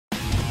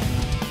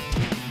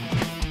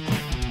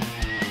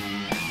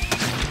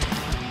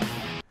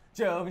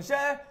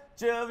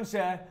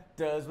Jovenshire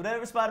does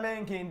whatever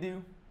Spider-Man can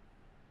do.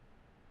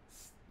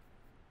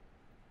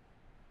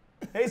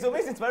 Hey, so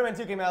Amazing Spider-Man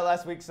 2 came out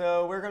last week,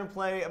 so we're gonna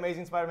play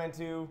Amazing Spider-Man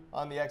 2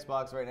 on the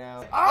Xbox right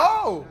now.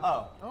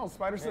 Oh,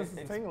 Spider sense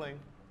is tingling.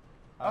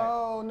 Right.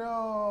 Oh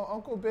no,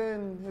 Uncle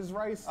Ben, his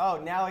rice.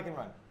 Oh, now I can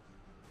run.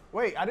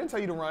 Wait, I didn't tell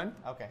you to run.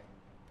 Okay.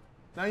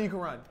 Now you can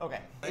run. Okay.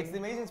 It's the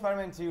Amazing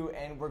Spider-Man 2,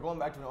 and we're going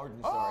back to an origin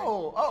story.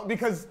 Oh,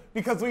 because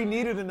we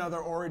needed another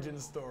origin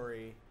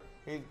story.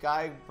 A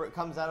guy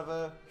comes out of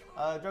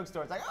a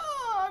drugstore. It's like,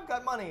 oh, I've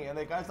got money. And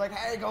the guy's like,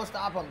 hey, go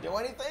stop him. Do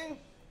anything?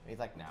 And he's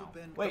like, no.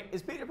 Wait,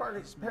 is Peter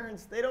Parker's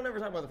parents? They don't ever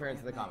talk about the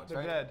parents in the comics, They're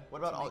right? dead. What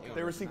about all?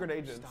 They were secret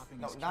agents.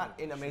 No, not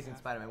in Amazing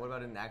Spider-Man. What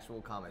about in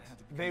actual comics?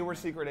 They were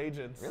secret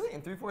agents. Really?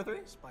 In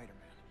 343? Spider-Man.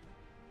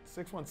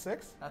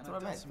 616? That's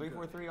what I meant.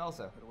 343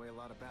 also. Put away a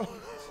lot of balance.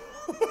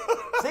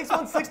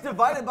 616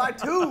 divided by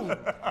 2.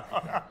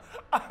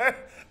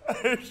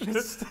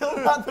 It's still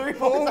not 343.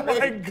 Oh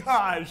my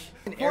gosh.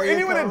 For area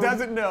anyone that code.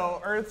 doesn't know,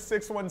 Earth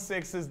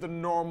 616 is the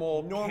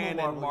normal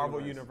canon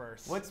Marvel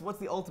universe. What's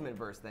the ultimate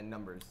verse then?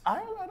 Numbers. I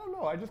don't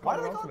know. I just Why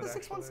call do it they call it the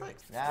ultimate,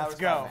 616? actually. Let's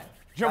go.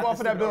 Jump off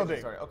of that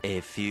building. Okay.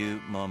 A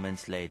few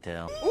moments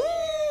later.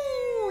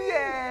 Ooh,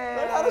 yeah.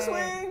 Learn how to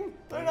swing.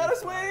 Learn how to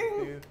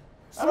swing.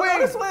 Swing! I don't know how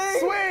to swing.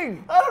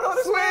 Swing! I don't know how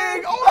to Swing!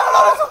 swing. Oh, I don't know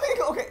how to swing.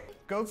 Okay.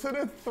 Go to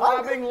the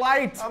throbbing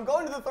light. I'm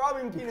going to the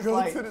throbbing penis Go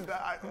light. to the.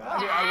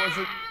 I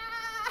wasn't.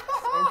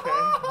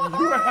 Okay.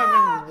 You were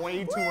having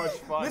way too much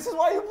fun. This is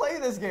why you play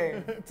this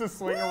game. To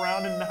swing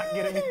around and not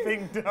get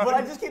anything done. But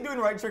I just keep doing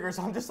right trigger,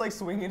 so I'm just like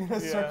swinging in a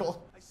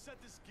circle.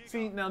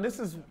 See, now this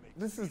is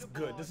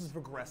good. This is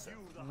progressive.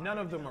 None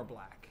of them are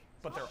black,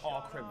 but they're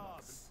all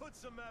criminals. Put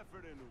some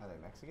effort into Are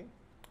they Mexican?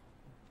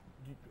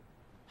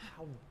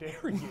 How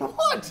dare you?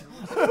 What?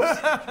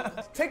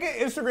 Take an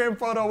Instagram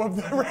photo of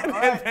the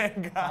redhead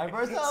man guy. Time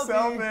for a selfie.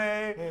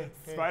 Selfie. Hey,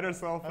 Spider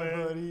selfie.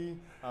 Hi,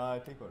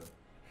 buddy. Take photo.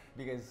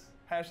 Because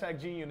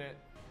Hashtag G Unit.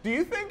 Do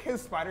you think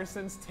his spider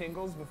sense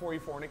tingles before he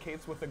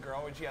fornicates with a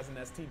girl and she has an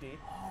STD?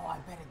 oh, I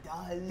bet it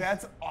does.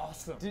 That's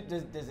awesome.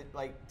 Does it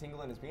like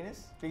tingle in his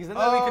penis? Because then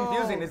that would be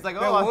confusing. It's like,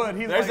 that oh, would.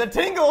 He's there's like, a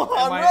tingle.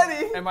 I'm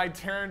ready. Am I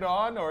turned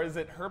on or is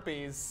it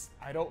herpes?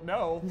 I don't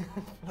know.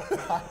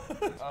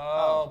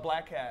 Oh,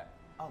 Black Cat.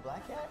 Oh,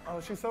 Black Cat?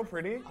 Oh, she's so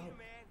pretty. Oh,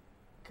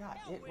 God.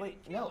 Wait,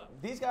 no.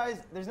 These guys,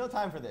 there's no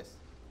time for this.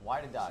 Why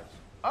to dodge?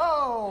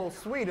 Oh,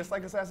 sweet. It's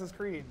like Assassin's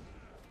Creed.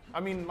 I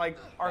mean, like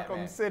Arkham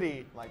Batman.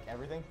 City. Like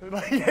everything?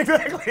 Like,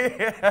 exactly.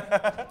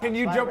 Can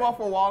you jump Spider-Man. off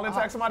a wall and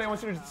attack somebody? I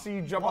want you to see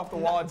you jump off the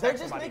wall and they're attack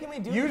just somebody.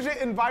 making me do Use your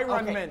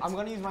environment. Okay, I'm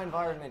gonna use my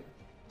environment.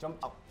 Jump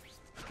up.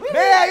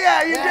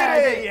 Yeah, you Yeah, I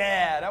did did it. it.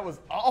 Yeah, that was.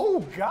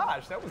 Oh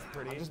gosh, that was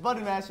pretty. Just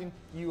button mashing.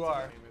 You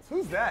are.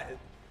 Who's that?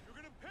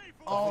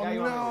 Oh the guy you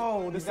wanted.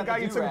 no, He's this is the got guy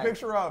the you took a do-rag.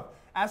 picture of.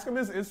 Ask him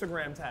his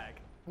Instagram tag.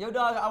 Yo,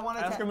 dog, I want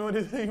to Ask him what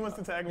he wants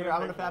to tag me. Here, I'm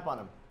gonna fap on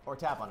him. Or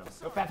tap on him.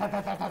 Go fap, fap,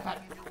 fap, fap, fap, fap.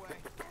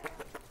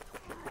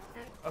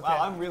 Okay. Wow,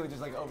 I'm really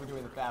just like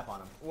overdoing the fap on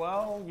him.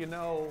 Well, you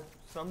know,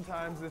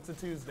 sometimes it's a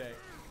Tuesday.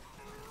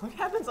 What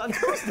happens on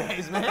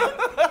Tuesdays, man?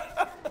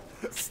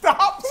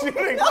 Stop shooting.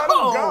 Let him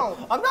go.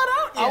 I'm not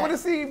out yet. I want to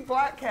see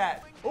Black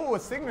Cat. Oh, a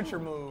signature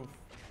move.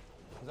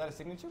 Was that a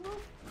signature move?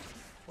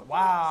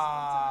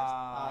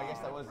 Wow. I guess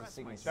that was a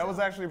signature. That was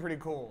actually pretty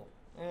cool.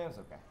 It was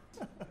okay.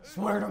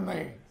 Swear to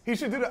me. He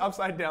should do the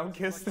upside down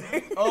kiss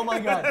thing. Oh my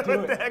God, do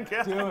With it. that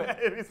guy. Do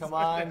it. Come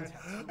on.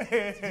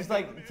 Just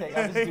like take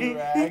out his He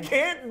do-rag.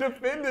 can't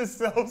defend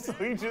himself, so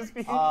he just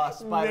be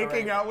Spider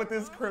making rape. out with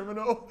this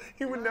criminal.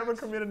 He would never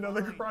commit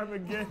another crime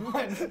again.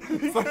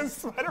 Because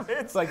Spider-Man's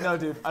It's like, no,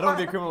 dude, I don't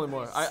be a criminal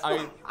anymore.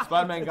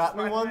 Spider-Man got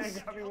me once.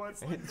 got me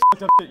once. It's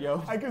fucked up shit,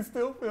 yo. I can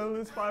still feel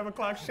his 5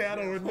 o'clock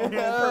shadow in my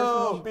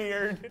personal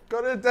beard.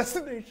 Go to the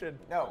destination.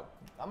 No,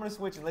 I'm gonna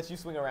switch and let you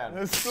swing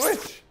around.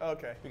 Switch.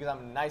 Okay. Because I'm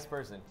a nice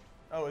person.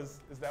 Oh, is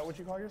that what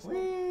you call yourself?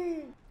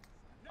 Whee!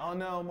 Oh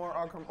no, more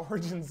Arkham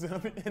Origins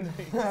enemies.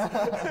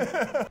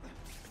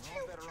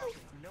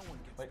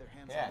 Wait,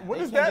 yeah, What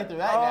they is can't that? Get through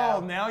that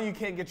Oh, now. now you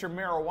can't get your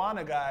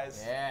marijuana,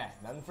 guys. Yeah,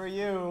 nothing for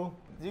you.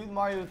 Do the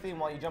Mario theme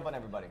while you jump on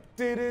everybody.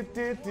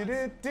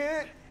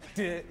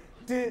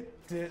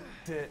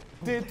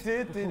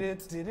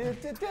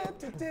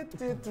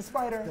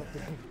 Spider.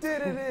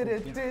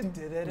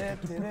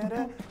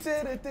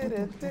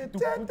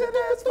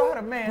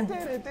 Spider-Man.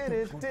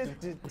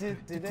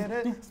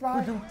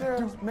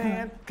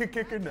 Spider-Man.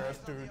 Kicking ass.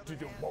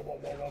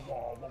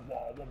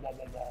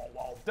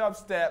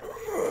 Dubstep.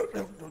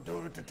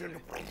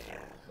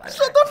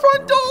 Shut the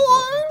front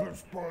door!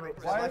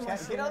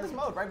 Get out of this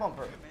mode, right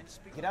bumper.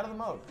 Get out of the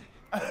mode.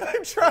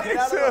 I'm trying Get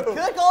out of the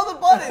to. Click all the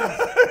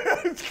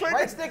buttons! Click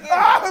Right stick in.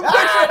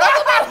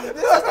 Ah,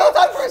 This is no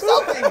time for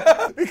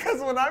something! Because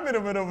when I'm in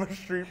the middle of a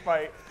street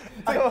fight,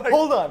 I like,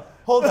 Hold on.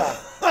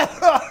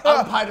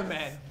 I'm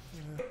Spider-Man.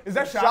 is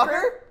that Shocker?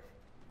 Shocker?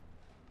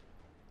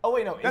 Oh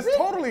wait, no. That's is it?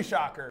 totally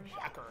Shocker.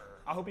 Shocker.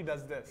 I hope he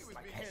does this.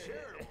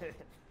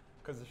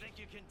 Because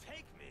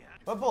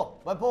Butt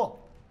pull.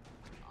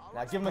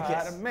 Now give him a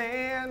kiss.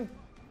 Spider-Man.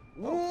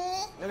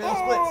 Maybe they'll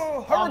split.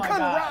 Hurricane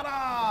God.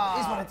 Rana.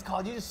 is what it's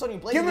called. You just suddenly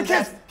blazed Give him a his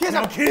kiss. ass. Kiss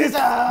him. Kiss.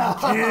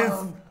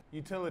 Kiss him.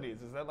 Utilities,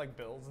 is that like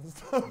bills and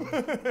stuff?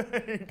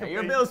 Pay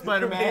your bills,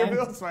 Spider-Man. Pay your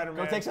bills,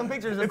 Spider-Man. Go take some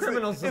pictures of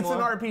criminals some It's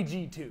more. an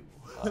RPG too.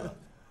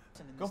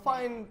 Go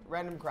find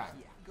random crime.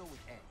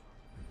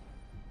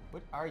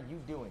 What are you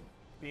doing?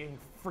 Being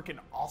freaking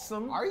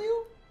awesome. Are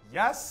you?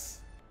 Yes.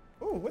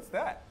 Ooh, what's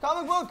that?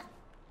 Comic book.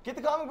 Get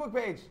the comic book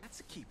page. That's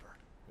a keeper.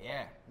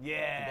 Yeah.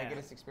 Yeah. Did they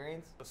get us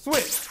experience?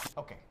 Switch.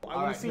 Okay. I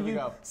want to see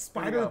you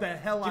spider the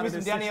hell out of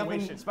this Give me some Danny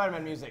situation. Elfman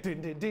Spider-Man music.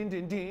 Din, din, din,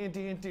 din, din,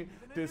 din, din.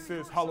 This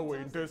is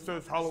Halloween. This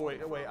is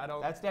Halloween. Wait, I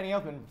don't. That's Danny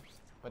Elfman,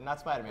 but not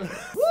Spider-Man.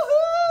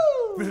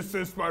 Woohoo! This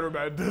is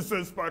Spider-Man. This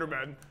is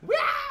Spider-Man. Wow!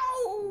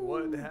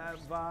 What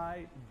have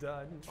I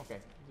done? Okay,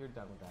 you're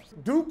done with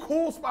that. Do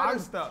cool spider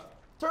stuff.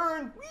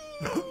 Turn.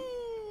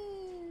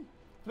 Whee!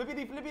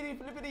 Flippity, flippity,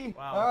 flippity.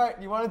 Wow. All right,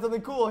 you wanted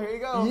something cool. Here you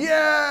go.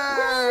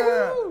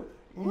 Yeah!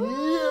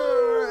 Woo!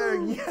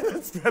 Yeah!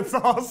 Yes, that's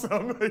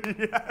awesome.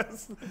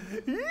 Yes.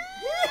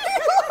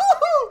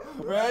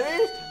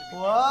 Ready?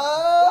 Whoa!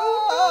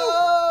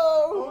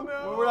 Oh,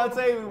 no. We're not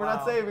saving. We're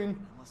not saving.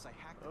 Unless I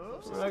hack the We're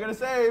closest not gonna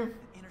save. and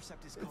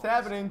intercept his It's calls.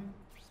 happening.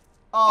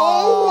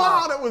 Oh,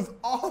 wow, that was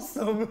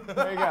awesome.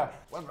 There you go.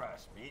 Web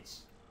brush, bitch.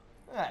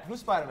 All right, who's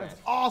Spider-Man?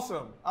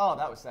 Awesome. Oh,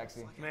 that was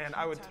sexy. Man,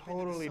 I would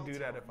totally do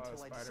that if I was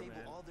Spider-Man.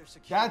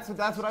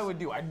 That's what I would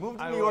do. I'd move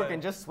to I New York would.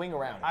 and just swing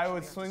around. I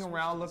would swing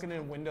around looking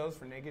in windows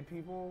for naked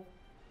people.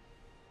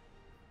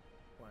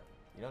 What?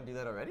 You don't do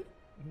that already?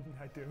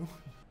 I do.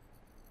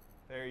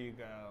 There you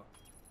go.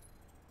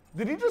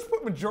 Did he just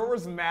put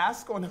Majora's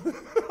Mask on?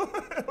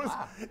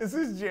 Wow. Is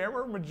this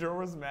Jammer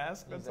Majora's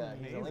Mask? That's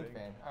amazing. He's a Link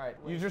fan. All right.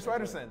 Use your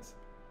spider sense.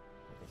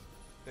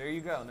 There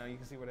you go. Now you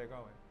can see where they're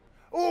going.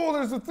 Oh,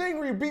 there's a thing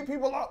where you beat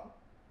people up.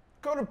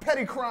 Go to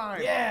petty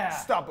crime. Yeah.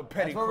 Stop a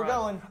petty That's where crime. we're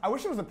going. I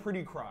wish it was a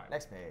pretty crime.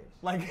 Next page.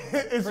 Like it's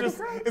Pretty just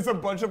crime? it's a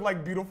bunch of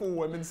like beautiful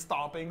women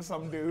stomping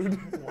some dude.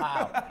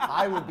 Wow.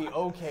 I would be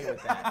okay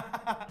with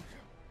that.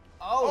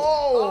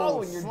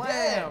 Oh, and you're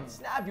slam. dead.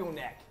 Snap your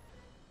neck.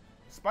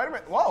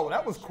 Spider-Man. Whoa,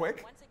 that was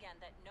quick. Once again,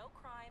 that no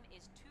crime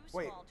is too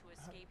Wait. small to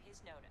escape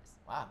his notice.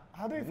 Wow.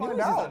 How did he The find news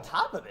is out? on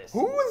top of this.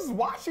 Who was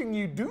watching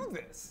you do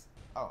this?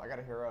 Oh, I got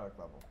a heroic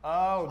level.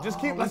 Oh, just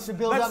keep. Let's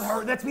build up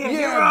her. Let's be a yeah,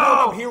 hero.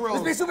 build up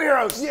heroes. Let's be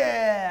superheroes.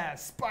 Yeah,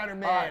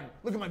 Spider-Man. All right.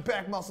 Look at my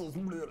back muscles.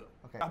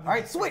 Okay. All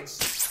right, switch.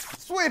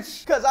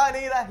 Switch. Cause I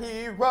need a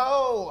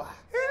hero.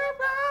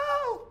 Hero.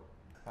 All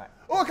right.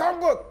 Oh, a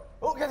comic book.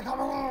 Oh, get the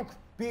comic book.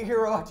 Be a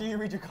hero after you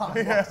read your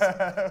comic books.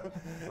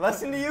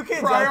 Lesson to you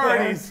kids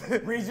Priorities. out there.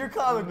 Read your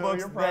comic Know books,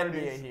 your then be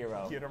a priorities.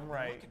 hero. Get them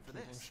right. Get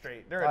them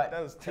straight. There, All right,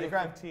 that was pretty 10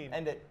 crime. 15.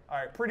 End it. All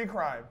right, pretty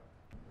crime.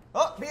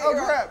 Oh, be a Oh,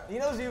 hero. crap. He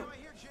knows you.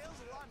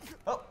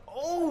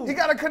 Oh. He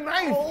got a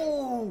knife.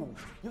 Oh.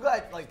 You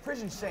got like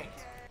prison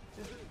shanked.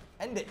 Just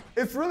end it.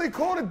 It's really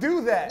cool to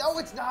do that. No,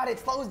 it's not. It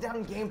slows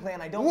down gameplay,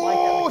 and I don't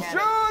Whoa, like that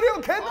mechanic. shoot,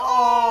 you can.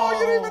 Oh,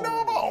 you didn't even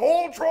know about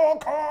Ultra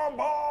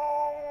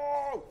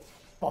Combo.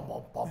 Bum,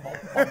 bum, bum, bum,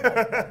 bum,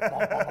 bum,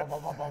 bum,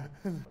 bum, bum, bum,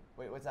 bum.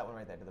 Wait, what's that one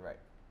right there to the right?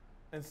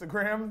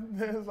 Instagram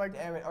is like,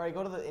 Damn it. All right,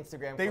 go to the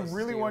Instagram. they closest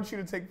really to want you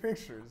to take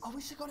pictures. Oh,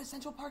 we should go to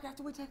Central Park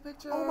after we take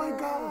pictures. Oh my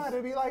God,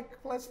 it'd be like,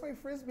 let's play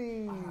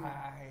Frisbee.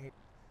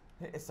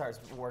 It starts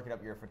working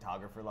up your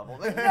photographer level.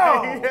 Like, no,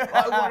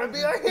 I want to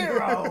be a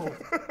hero.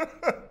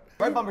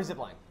 Right bumper zip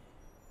line.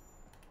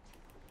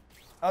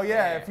 Oh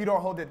yeah, Yeah. if you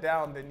don't hold it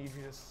down, then you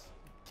just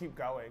keep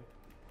going.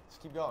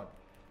 Just keep going.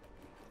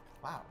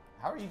 Wow,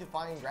 how are you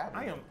defying gravity?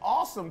 I am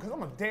awesome because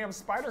I'm a damn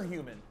spider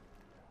human.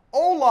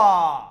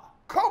 Hola,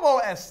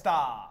 ¿cómo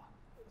está?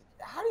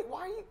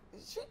 Why are you,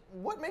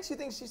 what makes you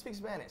think she speaks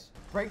Spanish?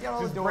 Break down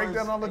all Just the doors. break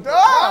down all the and doors.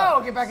 go,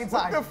 oh, get back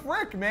inside. What the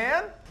frick,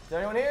 man? Is there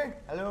anyone here?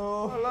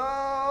 Hello? Hello?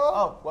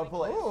 Oh, web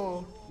pull it.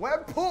 Ooh,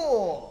 web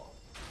pool.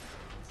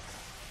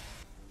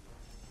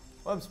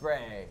 Web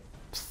spray.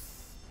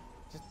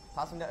 Just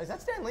toss him down. Is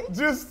that Stan Lee?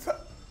 Just,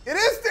 it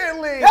is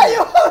Stan Lee. Yeah,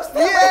 you host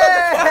Stan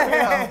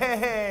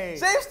Lee. Yay!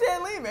 Save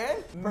Stan Lee, man.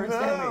 Burn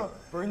Stan Lee. No.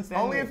 Burn Stan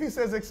Only Lee. if he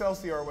says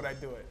Excelsior would I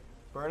do it.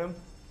 Burn him.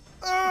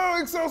 Oh,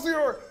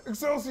 Excelsior!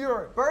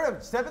 Excelsior! Burn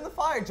him. Step in the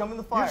fire. Jump in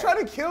the fire. You're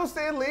trying to kill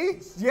Stan Lee?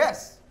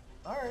 Yes.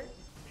 All right.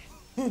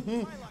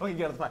 Okay,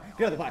 get out of the fire.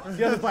 Get out of the fire.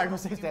 Get out of the fire. Go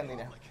save Stan Lee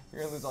now.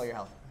 You're gonna lose all your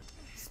health.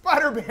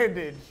 Spider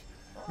bandage.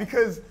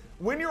 Because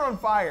when you're on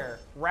fire,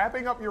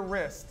 wrapping up your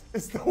wrist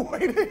is the way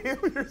to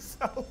heal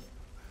yourself.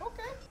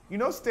 Okay. You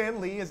know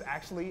Stan Lee is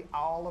actually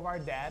all of our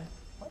dad?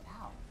 What?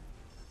 How?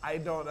 I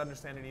don't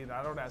understand it either.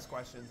 I don't ask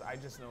questions. I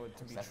just know it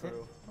to be That's true.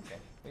 it? Okay.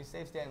 We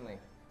save Stan Lee.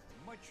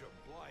 Much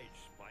obliged,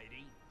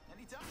 Spidey.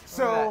 Anytime.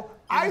 So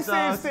I Give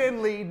us, say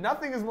Stan Lee.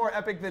 Nothing is more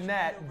epic than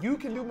that. You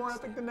can do more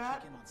epic than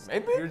that.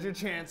 Maybe. Here's your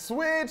chance.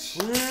 Switch.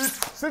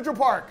 Central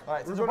Park. All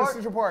right, We're Central going Park. to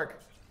Central Park.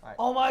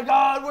 Oh my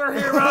God, we're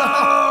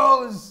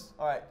heroes!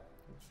 All right,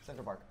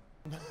 Central Park.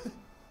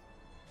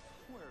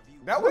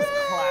 That was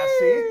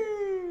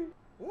classy.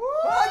 Woo!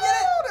 I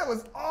get it. That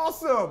was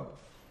awesome.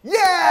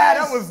 Yeah,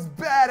 that was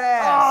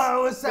badass.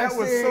 Oh, it was That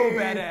was sexy. so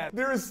badass.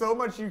 There is so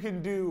much you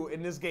can do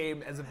in this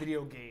game as a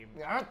video game.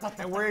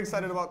 And we're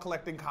excited about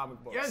collecting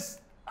comic books. Yes.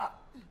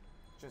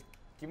 Just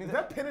Give me Is the.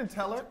 that Penn and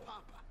Teller?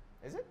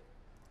 Is it?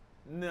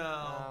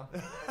 No.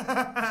 Just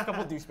a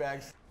couple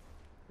douchebags.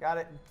 Got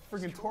it.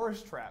 Freaking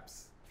tourist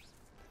traps.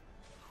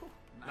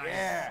 Nice.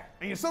 Yeah.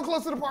 And you're so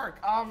close to the park.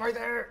 I'm right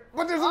there.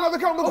 But there's another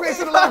comic book page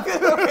to the Okay,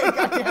 left.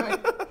 okay,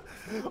 goddammit.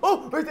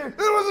 Oh, right there.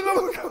 There was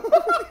another comic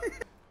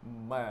book.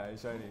 My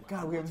eyes shiny.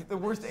 God, we have the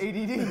worst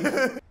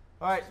ADD.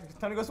 All right, it's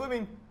time to go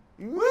swimming.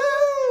 Woo!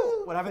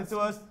 What happens to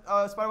us,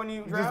 Spider, when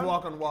you drown? Just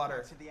walk on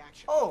water. To the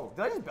action. Oh,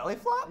 did I just belly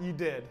flop? You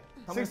did.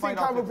 Help me 16 find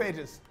all comic book 50.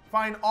 pages.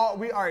 Find all.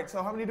 All right.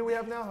 So how many do we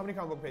have now? How many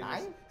comic book pages?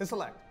 9? Hit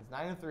select. It's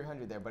 9 and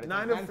 300 there, but it's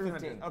 9 9 of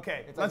 300. 15.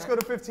 Okay, It's let's like go 9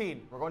 to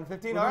 15. We're going to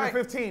 15? We're All going right.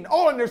 to 15.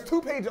 Oh, and there's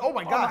 2 pages. Oh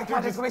my Oh God. my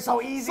God, this is going to be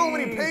so easy. So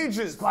many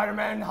pages.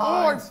 Spider-Man Oh,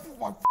 I Hans.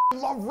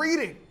 love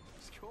reading.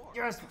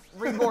 Yes,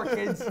 read more,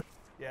 kids.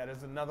 Yeah,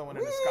 there's another one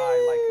in the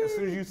sky. Like as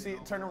soon as you see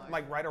it, turn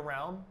like right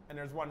around, and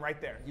there's one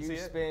right there. You see You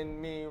it?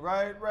 spin me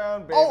right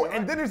round, baby. Oh, right.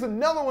 and then there's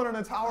another one on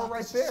the tower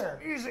right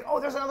there. Easy. Oh,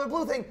 there's another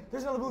blue thing.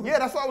 There's another blue thing. Yeah,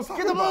 that's what I was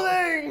talking Get the blue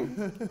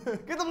about. thing.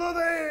 Get the blue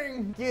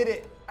thing. Get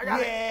it. I got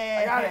it.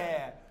 I got it.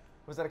 Yeah.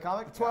 Was that a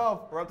comic?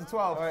 12. We're up to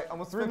 12. All right,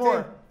 almost 3 15.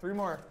 more. 3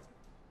 more.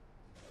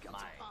 All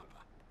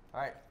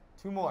right,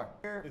 2 more.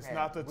 It's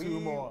not the 2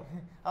 more.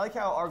 I like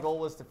how our goal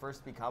was to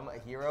first become a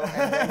hero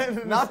and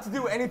then not to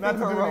do anything Not to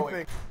do heroic.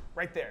 anything.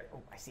 Right there. Oh,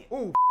 I see it.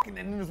 Oh, and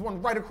then there's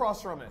one right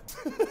across from it.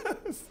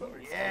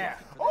 Yeah.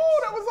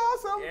 Oh, that was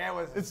awesome. Yeah, it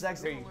was. It's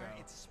sexy. There you go.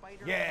 It's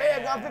Spider-Man. Yeah. Hey,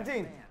 I've got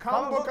 15.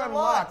 Comic book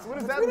unlocked. What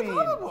does that mean?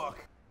 Comic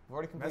book. We've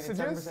already completed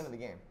Messages? 10% of the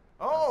game.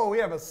 Oh, we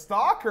have a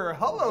stalker.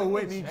 Hello,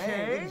 Whitney Good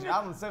Chang.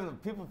 job on saving the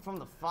people from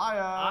the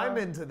fire. I'm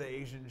into the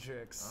Asian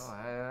chicks. Oh,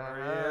 Are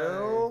hey.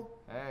 you?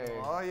 Hey.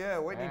 Oh yeah,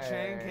 Whitney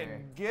Chang Hey.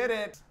 can get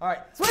it. All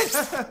right, switch.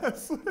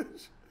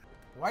 Switch.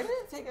 Why did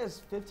it take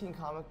us 15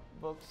 comic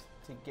books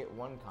to get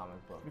 1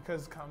 comic book?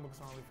 Because comic books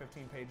are only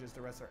 15 pages, the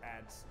rest are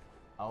ads.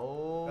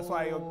 Oh.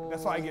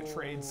 That's why I get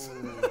trades.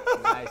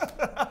 Nice.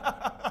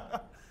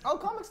 Oh,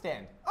 comic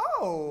stand.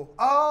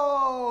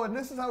 Oh, and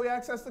this is how we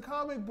access the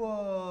comic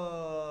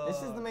book.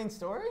 This is the main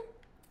story?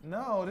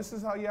 No, this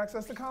is how you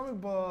access the comic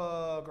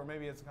book, or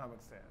maybe it's a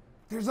comic stand.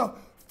 There's a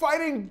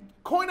fighting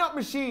coin-out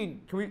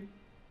machine. Can we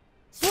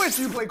switch?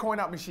 You play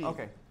coin-out machine.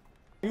 Okay.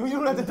 You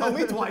don't have to tell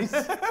me twice.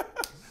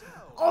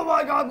 Oh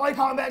my God, my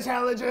combat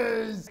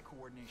challenges.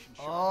 Coordination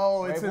show.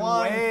 Oh, it's Wave in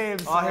 1.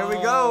 waves. Oh, here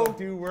we go.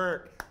 Do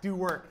work. Do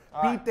work.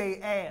 All Beat right. they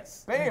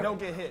ass. Bam. And don't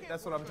get hit.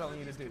 That's what I'm telling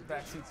you to do.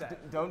 Backseat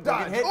that. Don't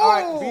Dodge. get hit. All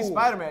right, be Oh!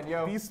 Spider-Man,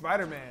 yo. Be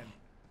Spider-Man.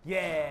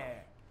 Yeah.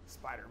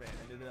 Spider-Man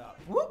ended it up.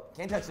 Whoop.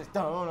 Can't touch this.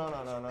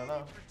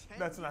 No.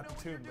 That's not the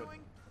tune, but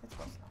It's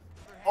close enough.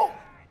 oh,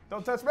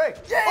 don't touch me.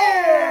 Yeah! Oh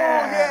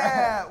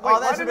yeah. Wait, Oh, why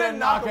that should've did been it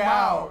knock him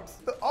knockout.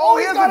 Oh,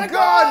 he he's has got a a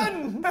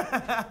gun.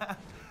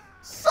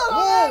 Son of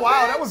Oh a wow,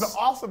 bitch. that was an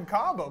awesome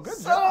combo. Good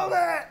Son job. of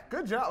a-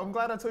 Good job. I'm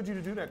glad I told you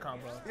to do that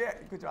combo. Yeah,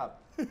 good job.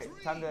 Okay,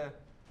 time to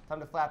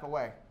flap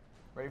away.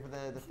 Ready for the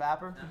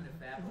fapper? Time to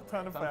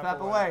Time to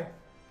flap away.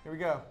 Here we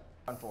go.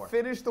 On 4.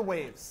 Finish the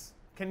waves.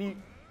 Can you?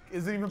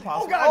 Is it even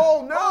possible? God.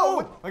 Oh no!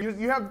 Oh. What-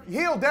 You have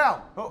heal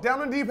down. Oh. Down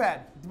on the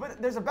D-pad. But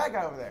there's a bad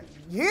guy over there.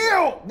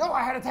 Heal. No,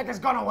 I had to take his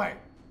gun away.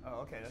 Oh,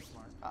 okay, that's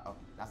smart. Uh-oh.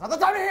 That's not the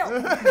time to heal.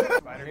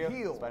 Spider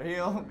heal. Spider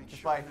heal.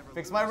 Just by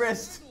fix my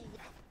wrist.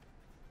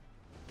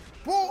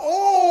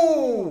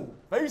 Oh!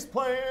 Face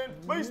plant.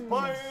 Face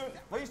plant.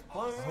 Face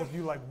plant. I hope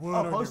you like wood Oh,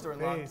 on poster your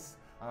unlocked. face.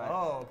 All right.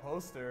 Oh,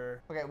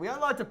 poster. Okay, we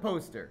unlocked a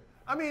poster.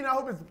 I mean, I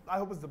hope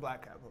it's the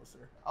Black Cat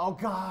poster. Oh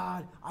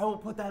God, I will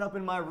put that up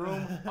in my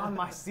room on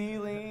my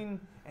ceiling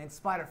and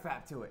spider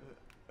fap to it.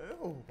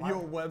 Ew.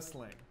 You'll web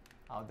sling.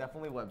 I'll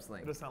definitely web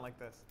sling. It'll sound like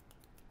this.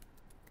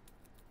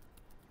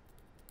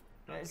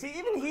 See,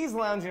 even he's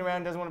lounging around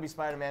and doesn't want to be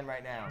Spider-Man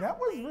right now. That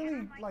was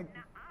really like,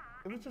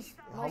 it was just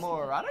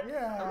Homoerotic?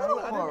 Yeah, A little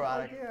I didn't homoerotic.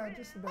 like- yeah,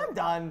 just a bit. I'm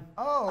done.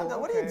 Oh, I'm done.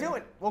 What are you okay.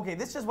 doing? Okay,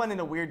 this just went in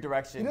a weird He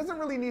direction. doesn't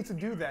really need to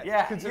do that.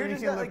 Yeah, considering you're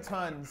he just can not, lift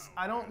like- tons.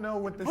 I don't know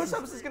what this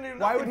Push-ups is gonna do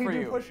Why nothing would he for do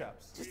you.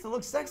 push-ups? Just to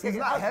look sexy. He's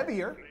not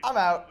heavier. I'm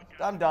out.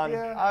 I'm done.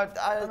 Yeah,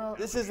 I know.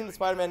 This isn't the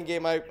Spider-Man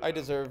game I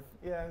deserve.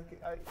 Yeah,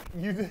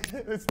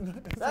 it's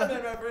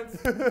Batman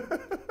reference. Let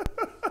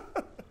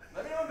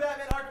me know when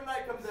Batman Arkham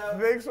Knight comes out.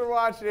 Thanks for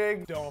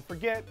watching. Don't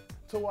forget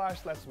to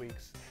watch last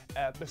week's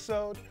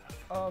episode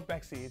of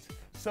Backseat.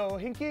 So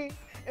Hinky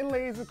and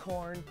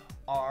Lasercorn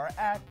are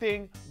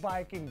acting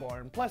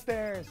Viking-born. Plus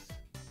there's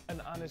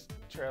an honest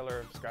trailer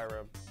of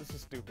Skyrim. This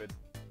is stupid.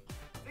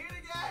 See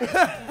it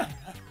again.